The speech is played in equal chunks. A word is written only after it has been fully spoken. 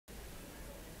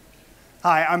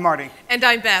Hi, I'm Marty. And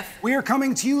I'm Beth. We are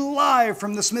coming to you live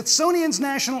from the Smithsonian's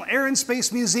National Air and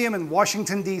Space Museum in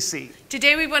Washington, D.C.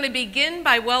 Today we want to begin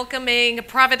by welcoming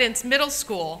Providence Middle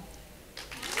School.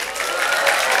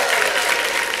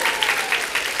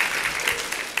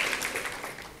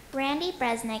 Randy,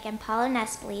 Bresnik, and Paolo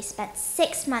Nespoli spent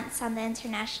 6 months on the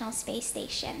International Space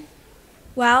Station.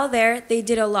 While there, they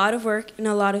did a lot of work and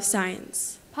a lot of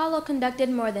science. Paolo conducted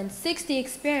more than 60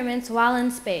 experiments while in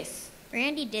space.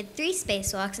 Randy did 3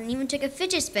 spacewalks and even took a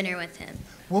fidget spinner with him.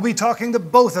 We'll be talking to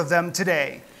both of them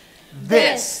today.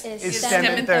 This is STEM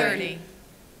in 30.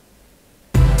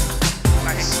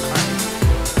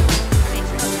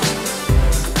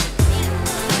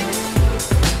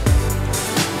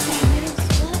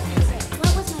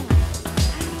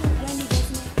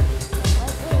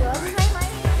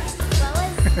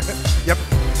 Yep.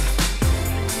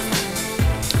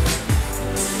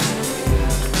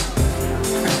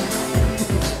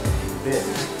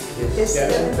 This is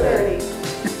STEM in 30.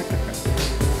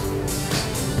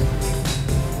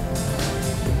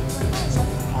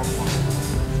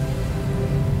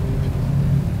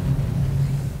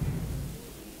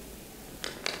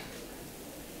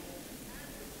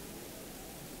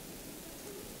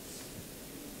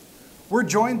 We're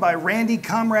joined by Randy,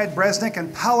 Komrade, Bresnik,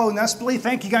 and Paolo Nespoli.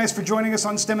 Thank you guys for joining us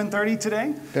on STEM in 30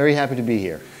 today. Very happy to be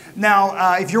here.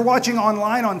 Now, if you're watching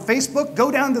online on Facebook, go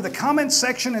down to the comments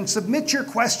section and submit your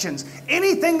questions.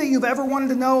 Anything that you've ever wanted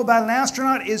to know about an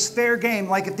astronaut is fair game,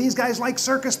 like if these guys like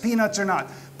circus peanuts or not.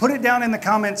 Put it down in the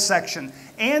comments section.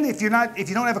 And if you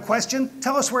don't have a question,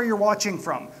 tell us where you're watching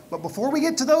from. But before we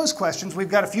get to those questions, we've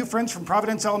got a few friends from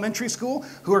Providence Elementary School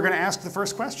who are going to ask the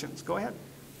first questions. Go ahead.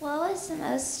 What was the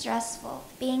most stressful,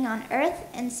 being on Earth,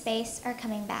 in space, or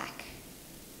coming back?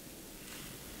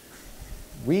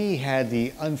 We had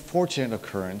the unfortunate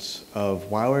occurrence of,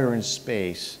 while we were in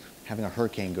space, having a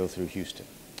hurricane go through Houston.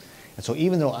 And so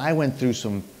even though I went through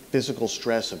some physical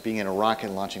stress of being in a rocket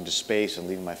and launching to space and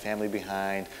leaving my family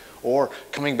behind, or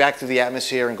coming back through the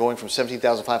atmosphere and going from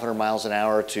 17,500 miles an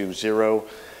hour to 0,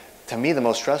 to me the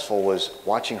most stressful was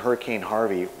watching Hurricane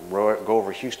Harvey go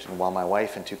over Houston while my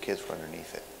wife and 2 kids were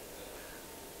underneath it.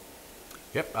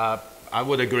 Yep, I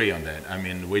would agree on that. I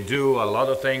mean, we do a lot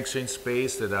of things in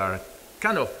space that are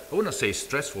kind of, I wouldn't say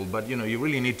stressful, but you know, you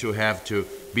really need to have to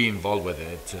be involved with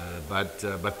it.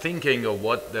 But thinking of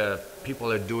what the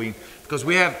people are doing, because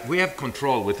we have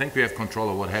control. We think we have control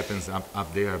of what happens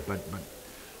up there, but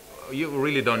you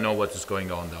really don't know what is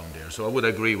going on down there. So I would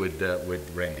agree with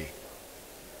Randy.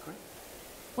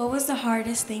 What was the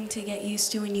hardest thing to get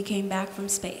used to when you came back from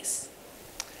space?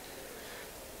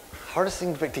 Hardest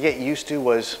thing to get used to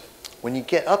was when you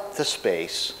get up to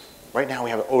space. Right now we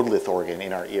have an otolith organ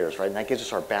in our ears, right? And that gives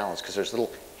us our balance because there's little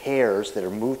hairs that are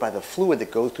moved by the fluid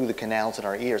that goes through the canals in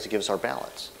our ears to give us our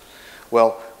balance.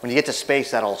 Well, when you get to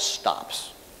space, that all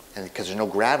stops, and because there's no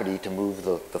gravity to move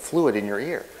the fluid in your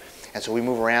ear. And so we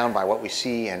move around by what we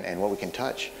see and what we can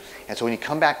touch. And so when you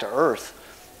come back to Earth,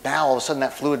 now all of a sudden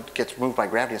that fluid gets moved by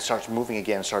gravity and starts moving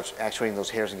again and starts actuating those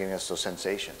hairs and giving us those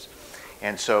sensations.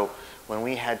 And so when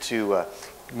we had to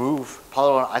move,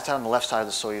 I sat on the left side of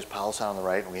the Soyuz, Paolo sat on the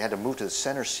right, and we had to move to the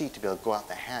center seat to be able to go out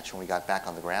the hatch when we got back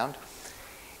on the ground.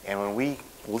 And when we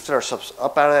lifted ourselves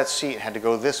up out of that seat and had to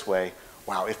go this way,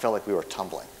 wow, it felt like we were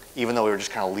tumbling. Even though we were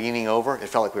just kind of leaning over, it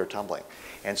felt like we were tumbling.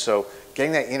 And so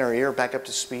getting that inner ear back up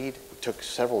to speed took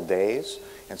several days,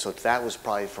 and so that was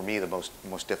probably, for me, the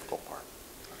most difficult part.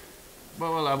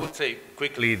 Well, I would say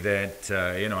quickly that,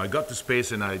 you know, I got to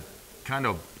space and I kind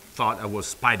of thought I was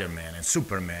Spider-Man and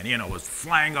Superman, you know, was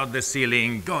flying out the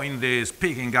ceiling, going this,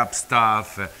 picking up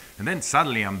stuff, and then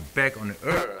suddenly I'm back on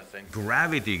Earth and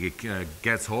gravity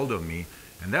gets hold of me,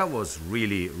 and that was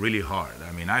really, really hard.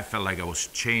 I mean, I felt like I was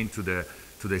chained to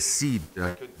the seat.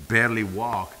 I could barely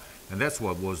walk, and that's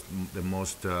what was the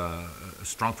most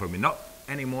strong for me. Not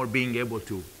anymore being able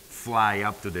to fly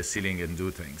up to the ceiling and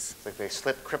do things. It's like they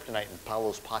slipped kryptonite in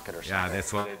Paolo's pocket or something. Yeah,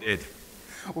 that's what they did.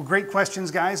 Well, great questions,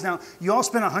 guys. Now, you all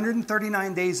spent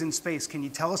 139 days in space. Can you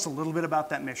tell us a little bit about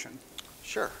that mission?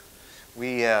 Sure.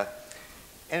 We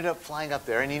ended up flying up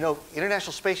there, and you know,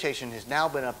 International Space Station has now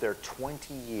been up there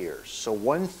 20 years. So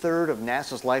 1/3 of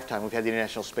NASA's lifetime we've had the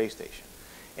International Space Station.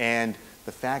 And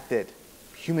the fact that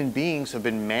human beings have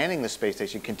been manning the space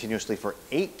station continuously for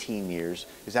 18 years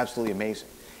is absolutely amazing.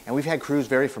 And we've had crews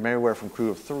vary from everywhere from crew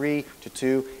of 3 to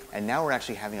 2, and now we're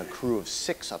actually having a crew of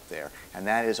 6 up there, and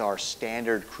that is our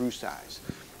standard crew size.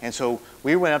 And so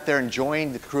we went up there and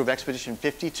joined the crew of Expedition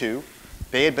 52.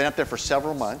 They had been up there for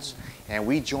several months, and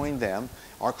we joined them,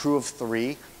 our crew of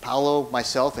 3, Paolo,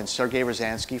 myself, and Sergei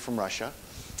Ryazanskiy from Russia.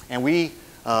 And we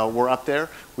were up there.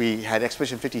 We had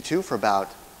Expedition 52 for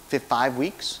about 5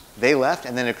 weeks. They left,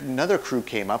 and then another crew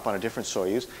came up on a different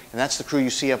Soyuz, and that's the crew you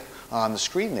see up on the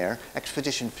screen there,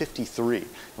 Expedition 53. And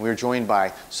we were joined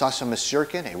by Sasha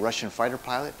Misurkin, a Russian fighter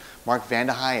pilot, Mark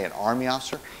Vandehei, an Army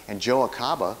officer, and Joe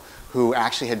Akaba, who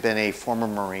actually had been a former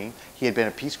Marine. He had been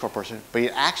a Peace Corps person, but he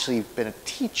had actually been a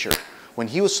teacher. When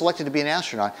he was selected to be an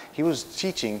astronaut, he was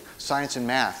teaching science and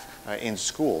math in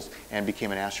schools and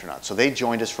became an astronaut. So they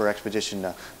joined us for Expedition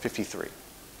 53.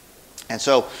 And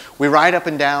so we ride up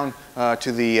and down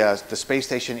to the space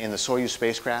station in the Soyuz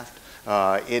spacecraft.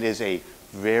 It is a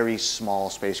very small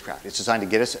spacecraft. It's designed to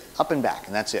get us up and back,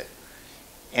 and that's it.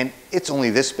 And it's only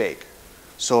this big.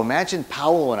 So imagine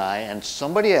Paolo and I and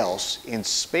somebody else in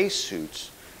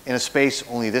spacesuits in a space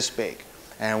only this big.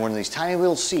 And we're in these tiny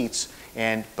little seats,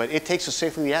 but it takes us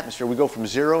safely to the atmosphere. We go from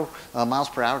 0 miles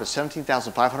per hour to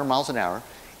 17,500 miles an hour.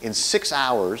 In 6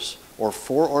 hours, or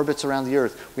 4 orbits around the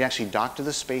Earth, we actually dock to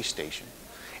the space station.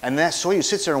 And that Soyuz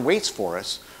sits there and waits for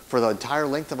us for the entire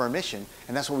length of our mission,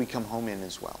 and that's when we come home in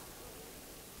as well.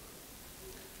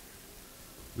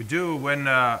 We do when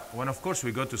of course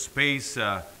we go to space.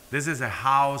 This is a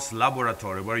house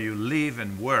laboratory where you live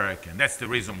and work, and that's the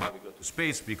reason why we go to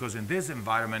space, because in this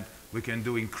environment we can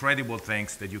do incredible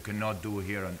things that you cannot do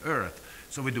here on Earth.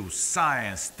 So we do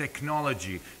science,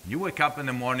 technology. You wake up in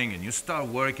the morning and you start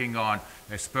working on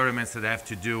experiments that have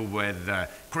to do with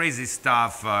crazy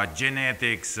stuff,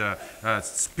 genetics,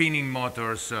 spinning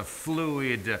motors,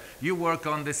 fluid. You work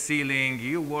on the ceiling,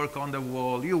 you work on the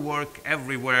wall, you work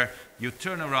everywhere. You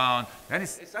turn around, and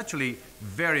it's actually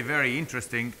very, very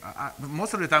interesting.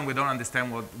 Most of the time we don't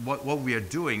understand what we are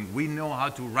doing. We know how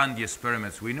to run the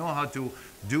experiments. We know how to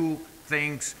do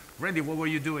things. Randy, what were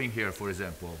you doing here, for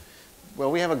example? Well,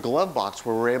 we have a glove box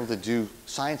where we're able to do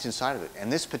science inside of it.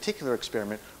 And this particular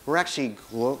experiment, we're actually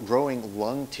growing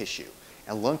lung tissue.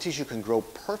 And lung tissue can grow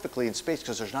perfectly in space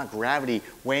because there's not gravity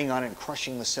weighing on it and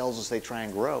crushing the cells as they try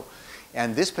and grow.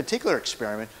 And this particular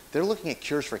experiment, they're looking at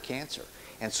cures for cancer.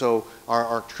 And so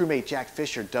our crewmate Jack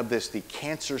Fisher dubbed this the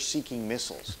cancer-seeking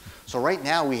missiles. So right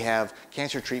now we have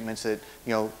cancer treatments that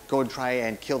go and try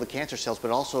and kill the cancer cells, but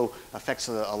also affects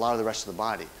a lot of the rest of the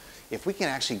body. If we can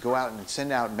actually go out and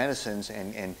send out medicines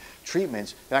and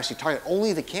treatments that actually target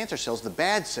only the cancer cells, the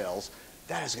bad cells,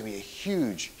 that is going to be a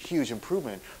huge, huge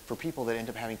improvement for people that end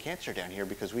up having cancer down here,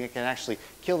 because we can actually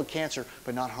kill the cancer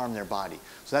but not harm their body.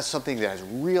 So that's something that has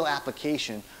real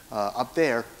application up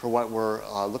there for what we're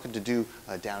looking to do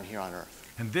down here on Earth.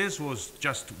 And this was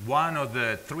just one of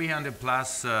the 300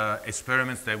 plus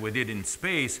experiments that we did in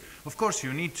space. Of course,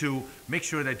 you need to make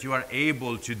sure that you are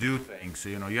able to do things.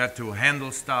 You have to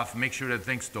handle stuff, make sure that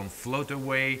things don't float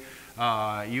away.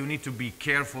 You need to be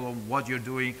careful of what you're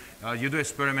doing. You do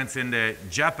experiments in the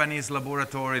Japanese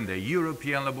laboratory, in the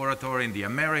European laboratory, in the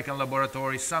American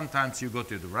laboratory. Sometimes you go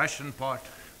to the Russian part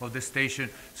of the station.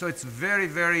 So it's very,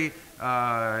 very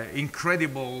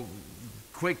incredible,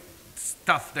 quick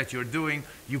stuff that you're doing.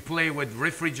 You play with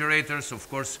refrigerators. Of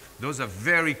course, those are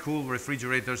very cool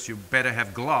refrigerators. You better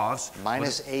have gloves.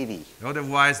 Minus 80.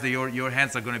 Otherwise, your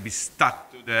hands are going to be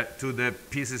stuck to the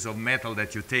pieces of metal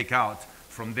that you take out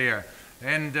from there.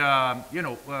 And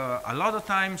a lot of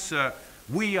times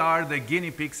we are the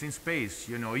guinea pigs in space.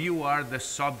 You are the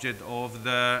subject of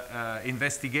the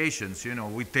investigations.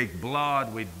 We take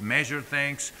blood, we measure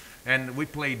things, and we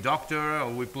play doctor, or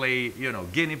we play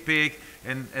guinea pig,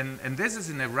 and this is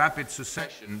in a rapid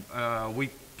succession. We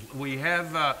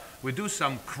do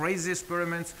some crazy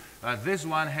experiments. This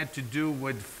one had to do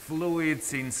with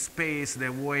fluids in space, the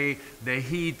way the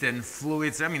heat and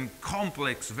fluids,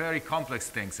 complex, very complex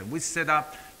things. And we set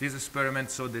up this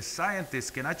experiment so the scientists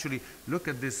can actually look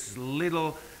at this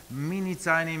little mini,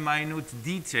 tiny, minute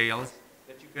details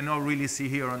that you cannot really see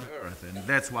here on Earth. And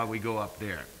that's why we go up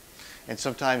there. And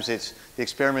sometimes it's the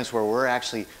experiments where we're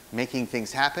actually making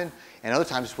things happen, and other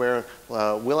times where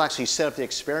we'll actually set up the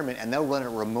experiment and they'll run it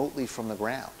remotely from the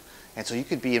ground. And so you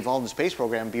could be involved in the space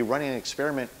program, be running an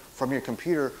experiment from your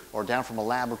computer or down from a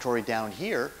laboratory down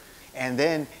here, and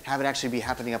then have it actually be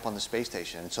happening up on the space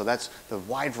station. And so that's the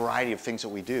wide variety of things that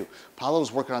we do.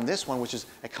 Paolo's working on this one, which is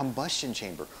a combustion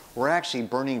chamber. We're actually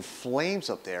burning flames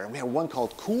up there, and we have one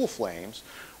called Cool Flames,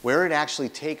 where it actually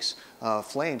takes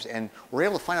flames, and we're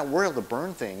able to find out we're able to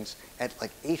burn things at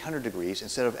like 800 degrees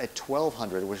instead of at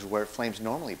 1200, which is where flames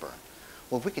normally burn.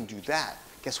 Well, if we can do that,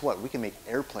 guess what? We can make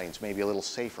airplanes maybe a little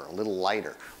safer, a little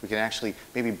lighter. We can actually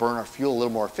maybe burn our fuel a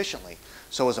little more efficiently.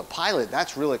 So as a pilot,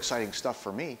 that's really exciting stuff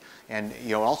for me, and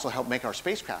also help make our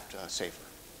spacecraft safer.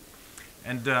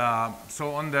 And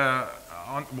so when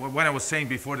I was saying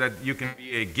before that you can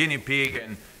be a guinea pig,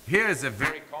 and here is a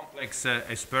very complex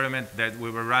experiment that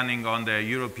we were running on the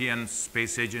European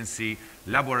Space Agency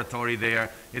laboratory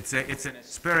there. It's an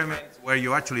experiment where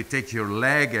you actually take your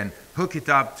leg and hook it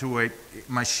up to a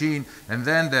machine, and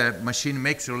then the machine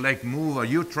makes your leg move, or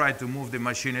you try to move the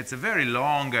machine. It's a very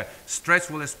long,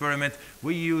 stressful experiment.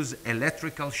 We use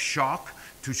electrical shock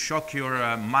to shock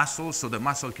your muscle so the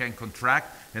muscle can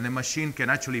contract, and the machine can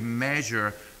actually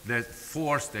measure the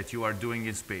force that you are doing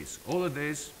in space. All of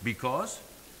this because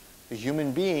the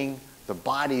human being, the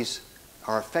bodies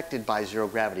are affected by zero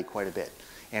gravity quite a bit.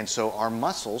 And so our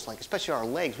muscles, like especially our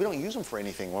legs, we don't use them for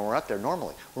anything when we're up there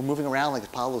normally. We're moving around,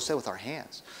 like Paolo said, with our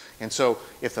hands. And so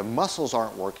if the muscles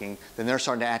aren't working, then they're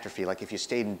starting to atrophy. Like if you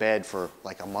stayed in bed for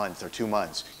like a month or 2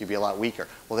 months, you'd be a lot weaker.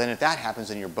 Well, then if that happens,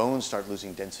 then your bones start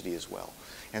losing density as well.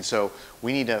 And so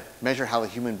we need to measure how the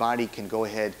human body can go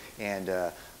ahead and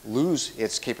lose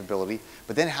its capability,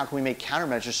 but then how can we make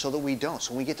countermeasures so that we don't?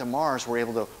 So when we get to Mars, we're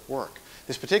able to work.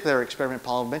 This particular experiment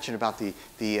Paul mentioned about the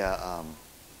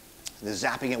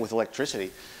zapping it with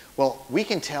electricity, well, we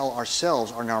can tell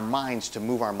ourselves or in our minds to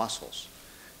move our muscles.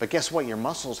 But guess what? Your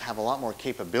muscles have a lot more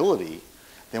capability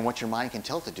than what your mind can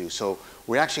tell it to do. So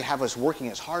we actually have us working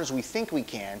as hard as we think we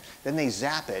can, then they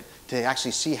zap it to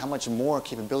actually see how much more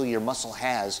capability your muscle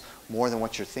has more than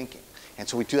what you're thinking. And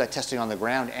so we do that testing on the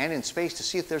ground and in space to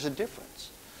see if there's a difference.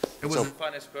 It was a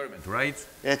fun experiment, right?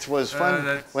 It was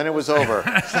fun when it was over.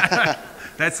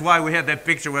 That's why we had that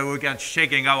picture where we got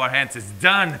shaking our hands. It's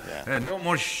done. Yeah. No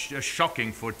more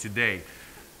shocking for today.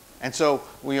 And so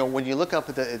when you look up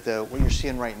at what you're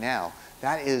seeing right now,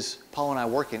 that is Paul and I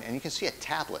working, and you can see a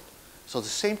tablet. So the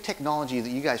same technology that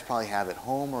you guys probably have at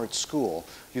home or at school,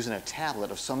 using a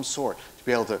tablet of some sort to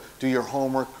be able to do your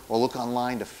homework or look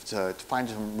online to find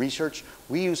some research,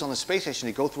 we use on the space station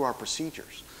to go through our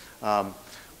procedures.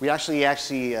 We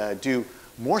actually do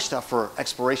more stuff for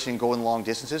exploration and going long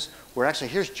distances.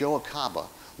 Here's Joe Acaba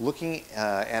looking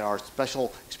at our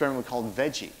special experiment we called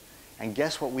Veggie. And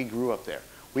guess what we grew up there?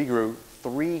 We grew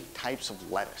 3 types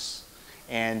of lettuce.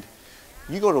 And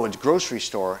you go to a grocery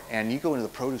store and you go into the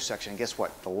produce section, and guess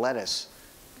what? The lettuce,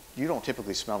 you don't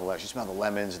typically smell the lettuce. You smell the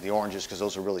lemons and the oranges because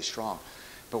those are really strong.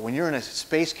 But when you're in a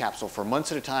space capsule for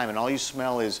months at a time and all you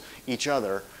smell is each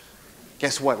other,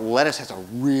 guess what? Lettuce has a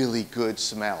really good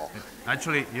smell.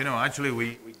 Actually,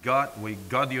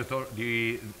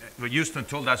 Houston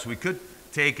told us we could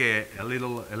take a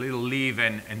little leaf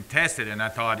and test it, and I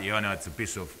thought, it's a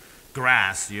piece of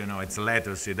grass, it's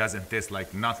lettuce, it doesn't taste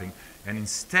like nothing. And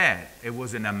instead, it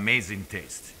was an amazing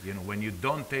taste. When you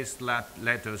don't taste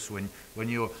lettuce, when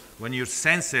your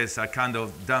senses are kind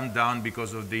of dumbed down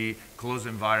because of the closed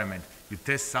environment, you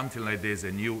taste something like this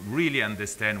and you really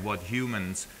understand what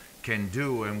humans can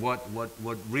do and what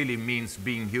really means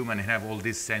being human and have all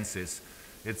these senses.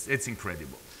 It's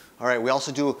incredible. All right, we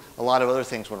also do a lot of other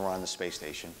things when we're on the space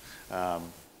station.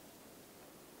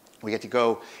 We get to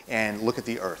go and look at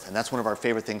the Earth, and that's one of our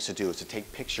favorite things to do, is to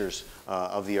take pictures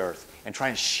of the Earth and try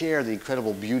and share the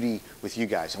incredible beauty with you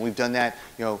guys. And we've done that,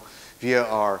 via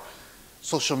our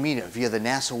social media, via the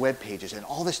NASA web pages, and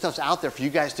all this stuff's out there for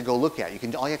you guys to go look at.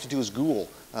 All you have to do is Google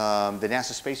the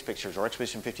NASA space pictures or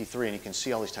Expedition 53, and you can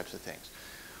see all these types of things.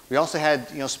 We also had,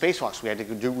 spacewalks. We had to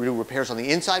do repairs on the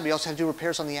inside. We also had to do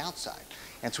repairs on the outside.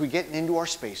 And so we get into our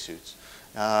spacesuits,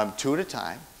 2 at a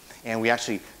time. And we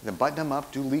actually button them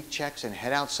up, do leak checks, and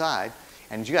head outside.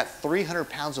 And you got 300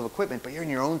 pounds of equipment, but you're in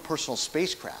your own personal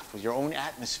spacecraft with your own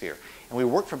atmosphere. And we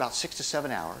work for about 6 to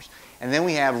 7 hours. And then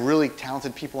we have really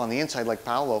talented people on the inside, like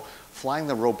Paolo, flying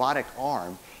the robotic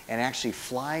arm and actually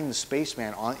flying the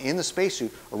spaceman in the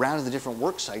spacesuit around to the different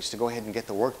work sites to go ahead and get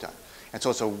the work done. And so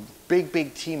it's a big,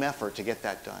 big team effort to get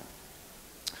that done.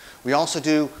 We also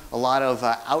do a lot of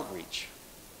outreach.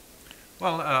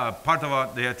 Well, part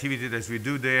of the activity that we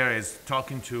do there is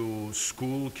talking to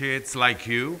school kids like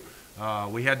you.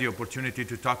 We had the opportunity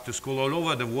to talk to school all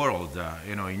over the world,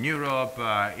 in Europe,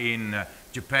 in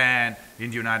Japan, in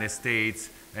the United States.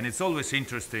 And it's always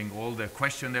interesting, all the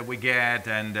questions that we get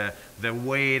and the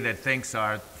way that things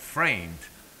are framed.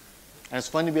 And it's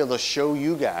fun to be able to show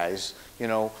you guys,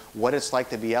 what it's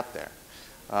like to be up there.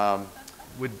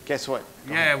 Guess what?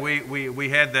 Yeah, we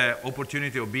had the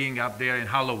opportunity of being up there in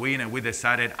Halloween, and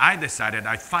I decided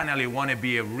I finally want to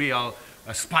be a real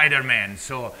Spider-Man.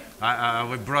 So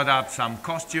we brought up some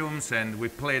costumes and we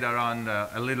played around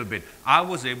a little bit. I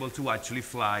was able to actually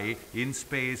fly in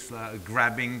space,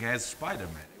 grabbing as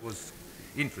Spider-Man.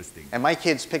 interesting. And my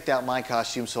kids picked out my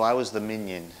costume, so I was the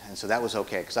minion. And so that was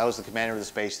okay, because I was the commander of the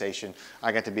space station.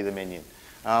 I got to be the minion.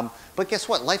 But guess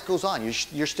what? Life goes on.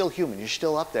 You're still human. You're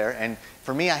still up there. And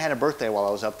for me, I had a birthday while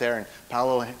I was up there, and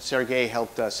Paolo and Sergei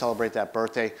helped celebrate that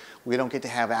birthday. We don't get to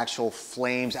have actual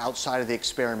flames outside of the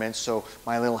experiments, so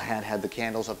my little hand had the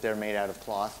candles up there made out of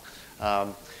cloth.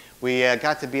 We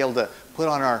got to be able to put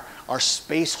on our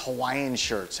space Hawaiian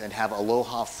shirts and have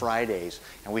Aloha Fridays.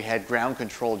 And we had ground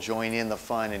control join in the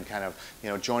fun and kind of,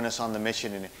 join us on the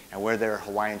mission and wear their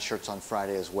Hawaiian shirts on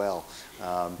Friday as well.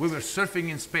 We were surfing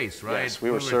in space, right? Yes, we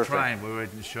were surfing. We were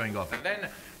showing off. And then,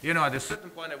 at a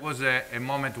certain point, it was a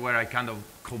moment where I kind of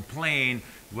complained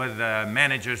with the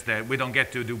managers that we don't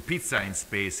get to do pizza in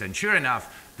space. And sure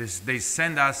enough, they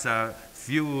send us a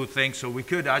few things so we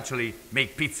could actually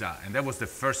make pizza. And that was the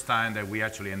first time that we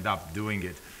actually ended up doing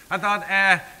it. I thought,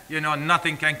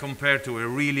 nothing can compare to a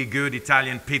really good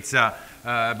Italian pizza.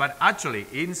 But actually,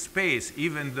 in space,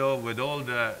 even though with all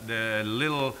the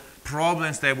little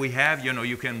problems that we have,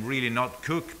 you can really not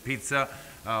cook pizza,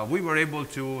 we were able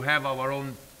to have our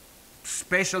own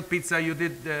special pizza. You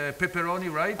did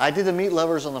pepperoni, right? I did the meat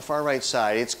lovers on the far right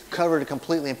side. It's covered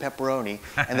completely in pepperoni,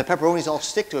 and the pepperonis all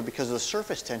stick to it because of the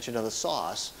surface tension of the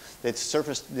sauce. The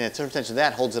surface tension of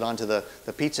that holds it onto the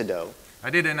pizza dough. I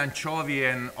did an anchovy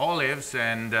and olives,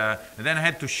 and then I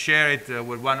had to share it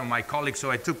with one of my colleagues,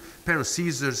 so I took a pair of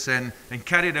scissors and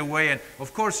cut it away. And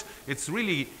of course, it's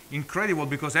really incredible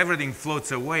because everything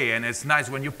floats away, and it's nice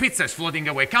when your pizza is floating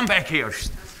away. Come back here.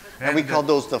 And we called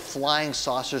those the flying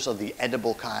saucers of the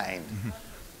edible kind.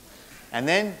 And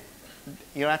then,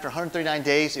 after 139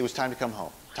 days, it was time to come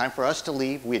home. Time for us to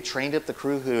leave. We had trained up the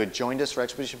crew who had joined us for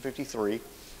Expedition 53.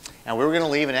 And we were going to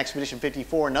leave in Expedition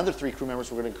 54. Another 3 crew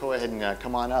members were going to go ahead and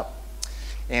come on up.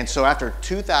 And so after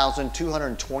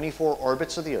 2,224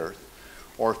 orbits of the Earth,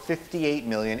 or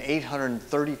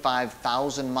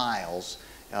 58,835,000 miles,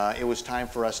 it was time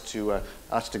for us to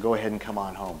go ahead and come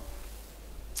on home.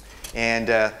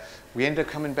 And we ended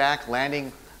up coming back,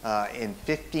 landing in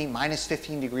minus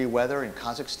 15 degree weather in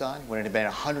Kazakhstan, when it had been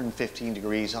 115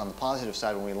 degrees on the positive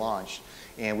side when we launched.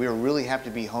 And we were really happy to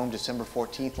be home December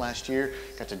 14th last year,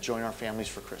 got to join our families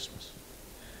for Christmas.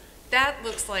 That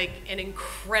looks like an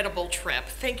incredible trip.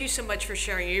 Thank you so much for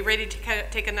sharing. Are you ready to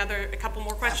take a couple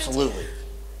more questions? Absolutely.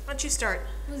 Why don't you start?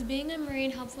 Was being a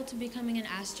Marine helpful to becoming an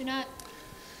astronaut?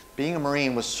 Being a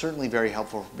Marine was certainly very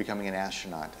helpful for becoming an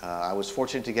astronaut. I was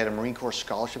fortunate to get a Marine Corps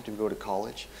scholarship to go to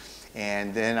college,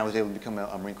 and then I was able to become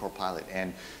a Marine Corps pilot.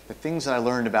 And the things that I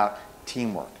learned about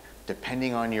teamwork,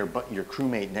 depending on your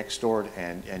crewmate next door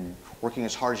and working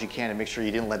as hard as you can to make sure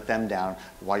you didn't let them down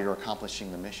while you're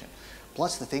accomplishing the mission.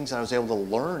 Plus the things that I was able to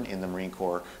learn in the Marine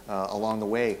Corps along the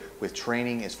way with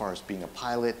training as far as being a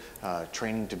pilot,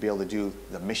 training to be able to do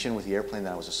the mission with the airplane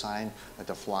that I was assigned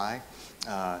to fly.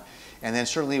 And then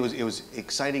certainly it was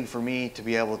exciting for me to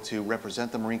be able to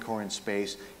represent the Marine Corps in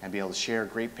space and be able to share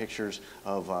great pictures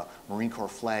of Marine Corps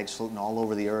flags floating all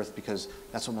over the Earth, because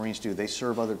that's what Marines do. They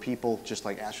serve other people just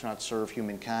like astronauts serve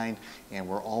humankind, and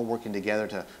we're all working together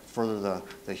to further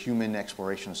the human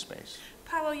exploration of space.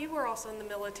 Paolo, you were also in the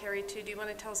military too. Do you want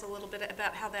to tell us a little bit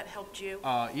about how that helped you?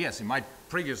 Yes, in my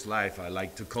previous life, I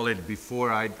like to call it,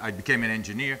 before I became an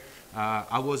engineer,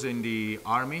 I was in the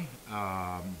Army.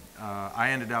 I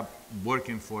ended up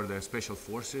working for the Special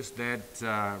Forces that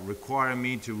require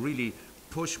me to really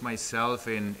push myself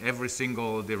in every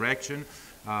single direction.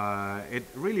 It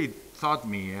really taught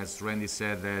me, as Randy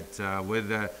said, that with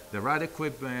the right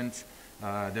equipment,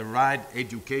 the right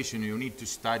education, you need to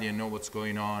study and know what's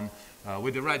going on.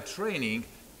 With the right training,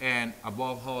 and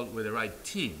above all, with the right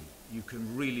team, you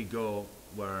can really go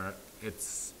where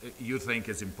you think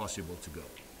it's impossible to go.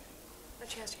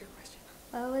 Let you ask your question.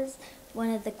 What was one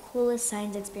of the coolest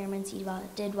science experiments you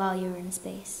did while you were in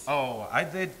space? Oh, I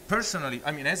did personally,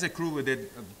 as a crew, we did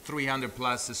 300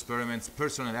 plus experiments.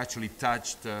 Personally, actually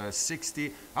touched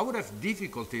 60. I would have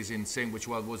difficulties in saying which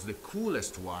one was the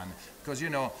coolest one, because,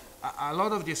 a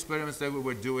lot of the experiments that we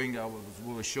were doing,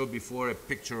 we showed before a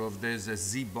picture of this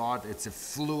Z-bot. It's a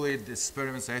fluid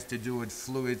experiment that has to do with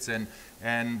fluids and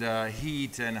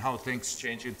heat and how things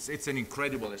change. It's an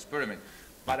incredible experiment.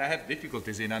 But I have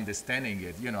difficulties in understanding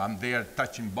it. I'm there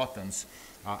touching buttons.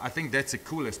 I think that's a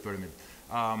cool experiment.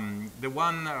 The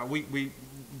one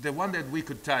that we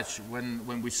could touch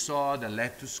when we saw the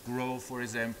lettuce grow, for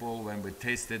example, when we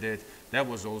tasted it, that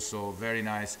was also very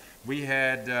nice. We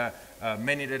had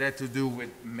many that had to do with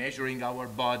measuring our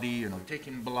body,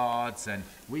 taking bloods, and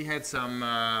we had some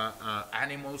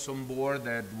animals on board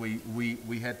that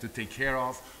we had to take care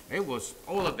of.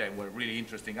 All of them were really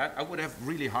interesting. I would have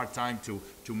really hard time to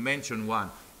mention one.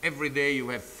 every day you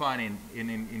have fun in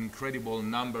an incredible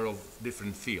number of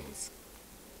different fields.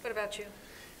 What about you?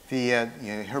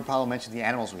 You heard Paolo mention the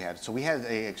animals we had. So we had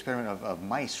an experiment of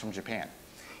mice from Japan.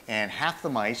 And half the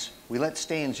mice we let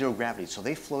stay in zero gravity, so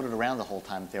they floated around the whole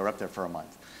time they were up there for a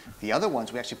month. The other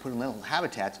ones we actually put in little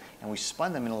habitats and we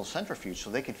spun them in a little centrifuge so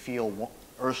they could feel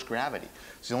Earth's gravity.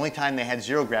 So the only time they had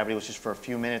zero gravity was just for a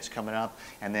few minutes coming up,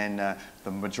 and then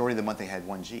the majority of the month they had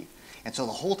 1G. And so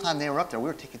the whole time they were up there, we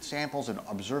were taking samples and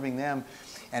observing them,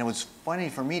 and it was funny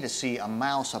for me to see a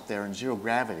mouse up there in zero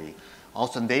gravity. All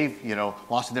of a sudden they've,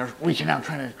 lost it. They're reaching out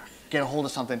trying to get a hold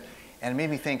of something, and it made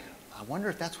me think, I wonder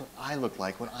if that's what I looked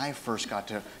like when I first got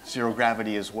to zero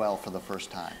gravity as well for the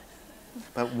first time.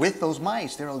 But with those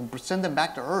mice, they're able to send them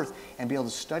back to Earth and be able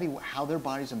to study how their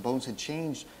bodies and bones had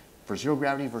changed for zero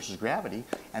gravity versus gravity,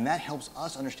 and that helps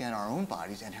us understand our own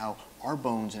bodies and how our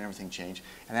bones and everything change,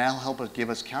 and that'll help us give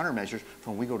us countermeasures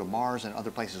for when we go to Mars and other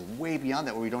places way beyond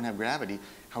that where we don't have gravity,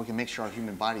 how we can make sure our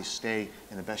human bodies stay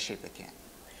in the best shape they can.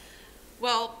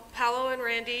 Well, Paolo and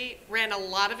Randy ran a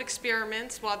lot of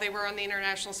experiments while they were on the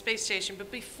International Space Station,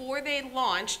 but before they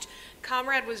launched,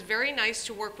 Komrade was very nice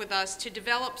to work with us to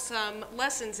develop some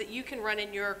lessons that you can run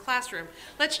in your classroom.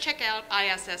 Let's check out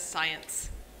ISS Science.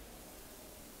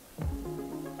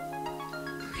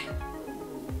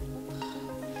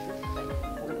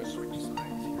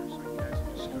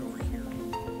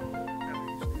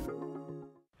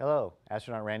 Hello,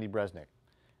 Astronaut Randy Bresnik.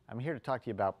 I'm here to talk to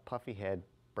you about puffy head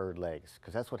bird legs,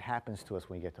 because that's what happens to us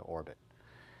when we get to orbit.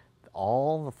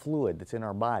 All the fluid that's in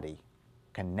our body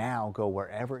can now go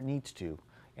wherever it needs to,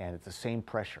 and at the same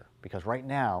pressure. Because right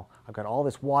now, I've got all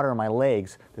this water in my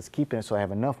legs that's keeping it so I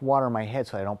have enough water in my head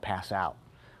so I don't pass out.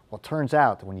 Well, it turns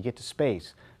out that when you get to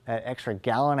space, that extra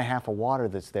gallon and a half of water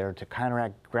that's there to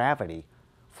counteract gravity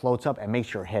floats up and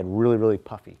makes your head really, really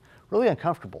puffy, really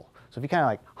uncomfortable. So if you kind of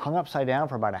like hung upside down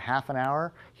for about a half an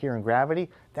hour here in gravity,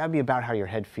 that would be about how your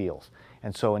head feels.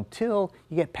 And so until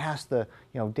you get past the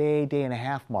day and a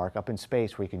half mark up in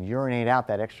space where you can urinate out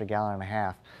that extra gallon and a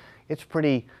half, it's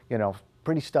pretty,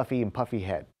 pretty stuffy and puffy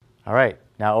head. All right,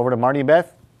 now over to Marty and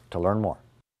Beth to learn more.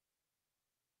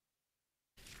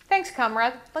 Thanks,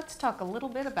 Komrade. Let's talk a little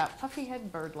bit about puffy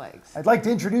head bird legs. I'd like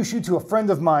to introduce you to a friend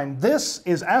of mine. This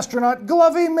is astronaut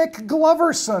Glovey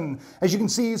McGloverson. As you can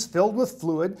see, he's filled with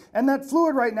fluid, and that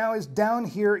fluid right now is down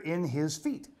here in his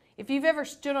feet. If you've ever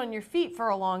stood on your feet for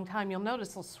a long time, you'll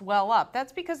notice they'll swell up.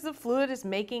 That's because the fluid is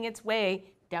making its way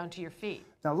down to your feet.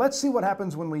 Now let's see what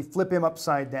happens when we flip him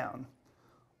upside down.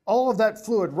 All of that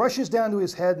fluid rushes down to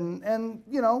his head and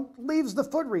leaves the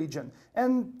foot region.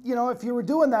 And, if you were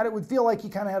doing that, it would feel like you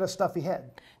kind of had a stuffy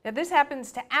head. Now this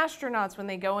happens to astronauts when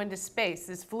they go into space.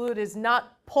 This fluid is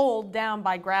not pulled down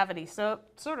by gravity, so it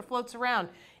sort of floats around.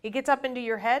 It gets up into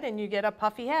your head and you get a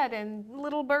puffy head and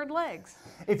little bird legs.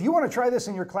 If you want to try this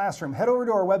in your classroom, head over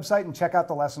to our website and check out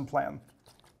the lesson plan.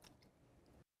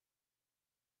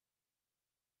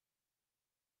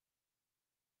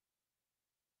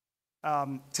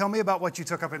 Tell me about what you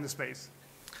took up into space.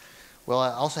 Well,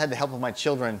 I also had the help of my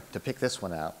children to pick this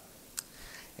one out.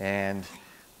 And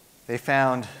they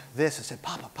found this and said,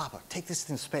 Papa, take this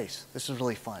in space. This is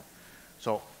really fun.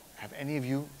 So have any of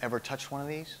you ever touched one of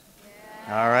these?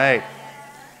 Yeah. All right.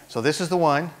 So this is the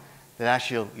one that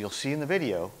actually you'll see in the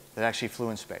video that actually flew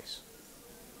in space.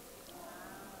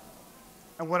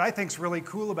 And what I think is really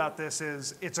cool about this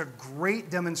is it's a great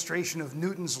demonstration of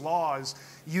Newton's laws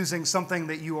using something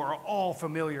that you are all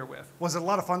familiar with. Was it a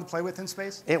lot of fun to play with in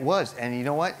space? It was. And you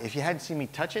know what? If you hadn't seen me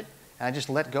touch it and I just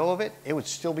let go of it, it would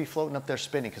still be floating up there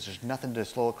spinning because there's nothing to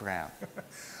slow it down.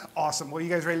 Awesome. Well, you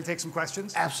guys ready to take some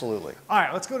questions? Absolutely. All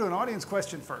right, let's go to an audience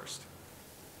question first.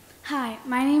 Hi,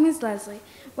 my name is Leslie.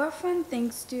 What fun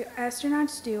things do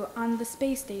astronauts do on the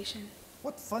space station?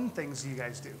 What fun things do you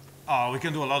guys do? Oh, we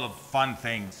can do a lot of fun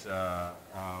things. One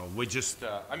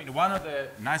of the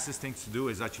nicest things to do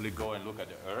is actually go and look at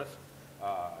the Earth.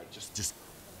 Just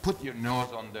put your nose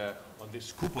on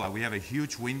this cupola. We have a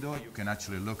huge window. You can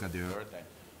actually look at the Earth, and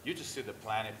you just see the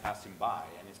planet passing by,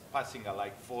 and it's passing at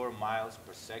like 4 miles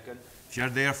per second. If you're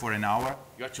there for an hour,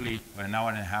 or an hour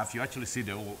and a half, you actually see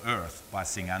the whole Earth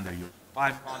passing under you.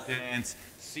 5 continents,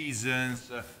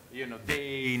 seasons,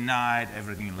 day, night,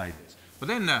 everything like this. But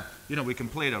then, we can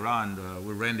play it around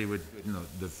with Randy with,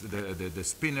 the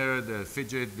spinner, the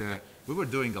fidget. We were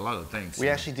doing a lot of things. We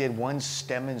actually did one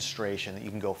demonstration that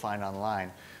you can go find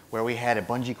online where we had a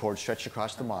bungee cord stretched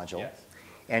across the module. Yes.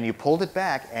 And you pulled it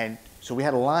back, and so we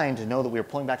had a line to know that we were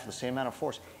pulling back for the same amount of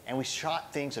force. And we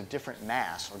shot things of different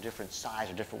mass or different size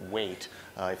or different weight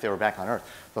if they were back on Earth.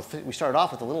 But we started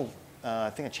off with a little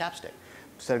thing of chapstick.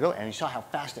 And you saw how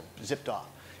fast it zipped off.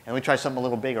 And we tried something a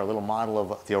little bigger, a little model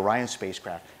of the Orion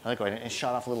spacecraft. And it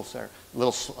shot off a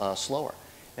little slower.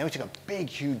 Then we took a big,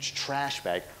 huge trash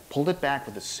bag, pulled it back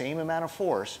with the same amount of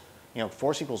force,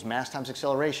 force equals mass times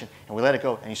acceleration, and we let it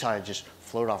go, and you saw it just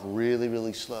float off really,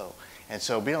 really slow. And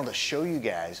so being able to show you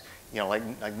guys,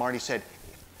 like Marty said,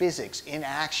 physics in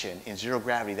action in zero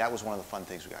gravity, that was one of the fun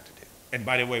things we got to do. And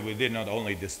by the way, we did not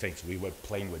only these things, we were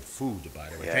playing with food, by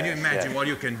the way. Can you imagine what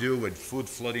you can do with food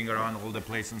floating around all the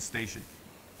place in station?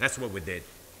 That's what we did.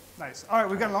 Nice. All right,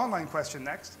 we've got an online question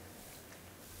next.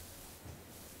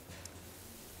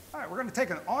 All right, we're going to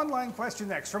take an online question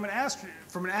next. From an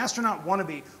astronaut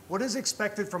wannabe, what is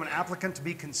expected from an applicant to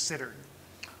be considered?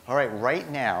 All right, right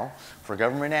now, for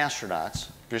government astronauts,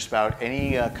 just about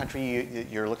any country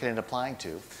you're looking at applying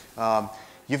to,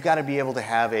 you've got to be able to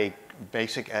have a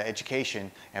basic education,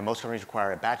 and most countries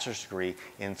require a bachelor's degree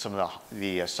in some of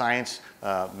the science,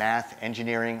 math,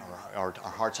 engineering, or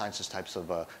hard sciences types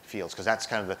of fields, because that's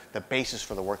kind of the basis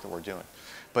for the work that we're doing.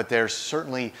 But there's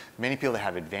certainly many people that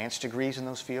have advanced degrees in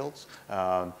those fields,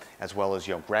 as well as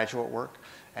graduate work.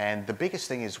 And the biggest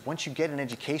thing is once you get an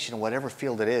education in whatever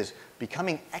field it is,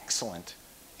 becoming excellent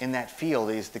in that field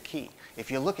is the key.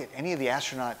 If you look at any of the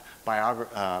astronaut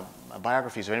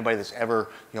biographies of anybody that's ever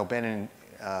been in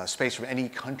space from any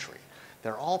country,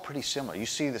 they're all pretty similar. You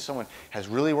see that someone has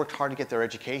really worked hard to get their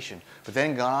education, but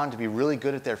then gone on to be really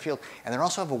good at their field, and they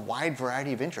also have a wide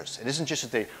variety of interests. It isn't just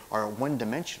that they are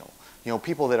one-dimensional.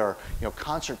 People that are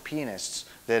concert pianists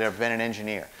that have been an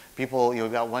engineer. People,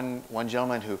 we've got one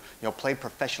gentleman who played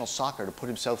professional soccer to put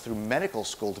himself through medical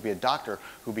school to be a doctor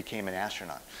who became an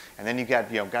astronaut. And then you've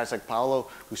got guys like Paolo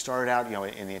who started out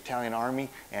in the Italian army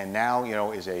and now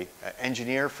is a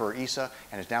engineer for ESA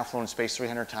and has now flown in space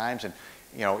 300 times and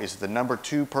is the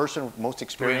 #2 person most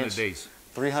experienced.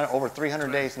 300 days. Over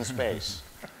 300 days in space.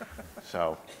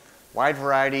 So wide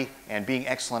variety and being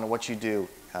excellent at what you do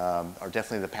are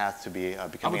definitely the path to be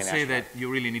becoming an astronaut. I would say that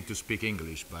you really need to speak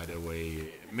English, by the way,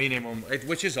 minimum,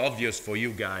 which is obvious for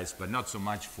you guys, but not so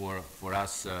much for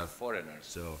us foreigners.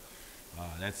 So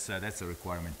that's a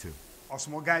requirement too.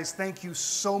 Awesome. Well, guys, thank you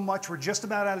so much. We're just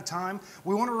about out of time.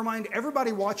 We want to remind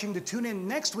everybody watching to tune in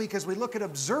next week as we look at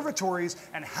observatories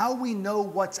and how we know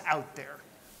what's out there.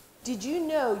 Did you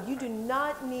know you do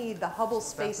not need the Hubble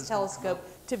Space Telescope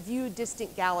to view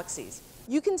distant galaxies?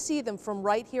 You can see them from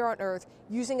right here on Earth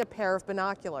using a pair of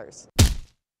binoculars.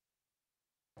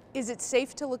 Is it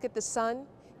safe to look at the sun?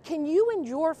 Can you and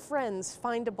your friends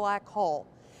find a black hole?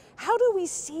 How do we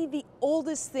see the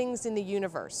oldest things in the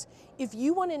universe? If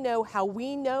you want to know how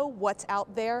we know what's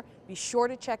out there, be sure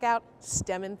to check out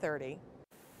STEM in 30.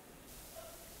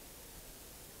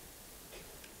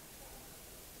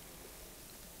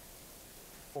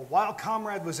 Well, while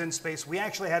Komrade was in space, we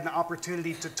actually had an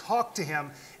opportunity to talk to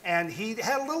him, and he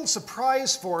had a little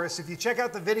surprise for us. If you check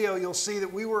out the video, you'll see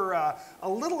that we were a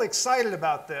little excited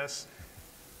about this.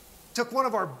 Took one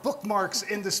of our bookmarks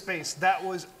into space. That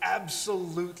was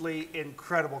absolutely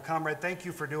incredible. Komrade, thank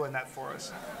you for doing that for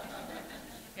us.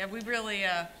 Yeah, we really,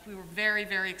 we were very,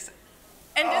 very excited.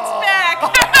 And it's back!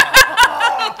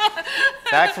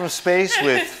 Back from space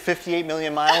with 58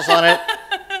 million miles on it.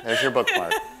 There's your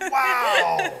bookmark.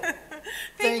 Wow!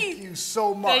 Thank you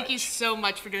so much. Thank you so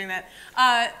much for doing that.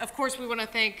 Of course, we want to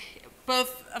thank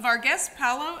both of our guests,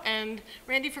 Paolo and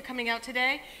Randy, for coming out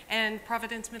today, and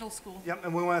Providence Middle School. Yep,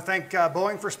 and we want to thank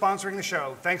Boeing for sponsoring the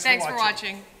show. Thanks for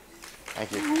watching.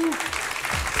 Thanks for watching. Thank you.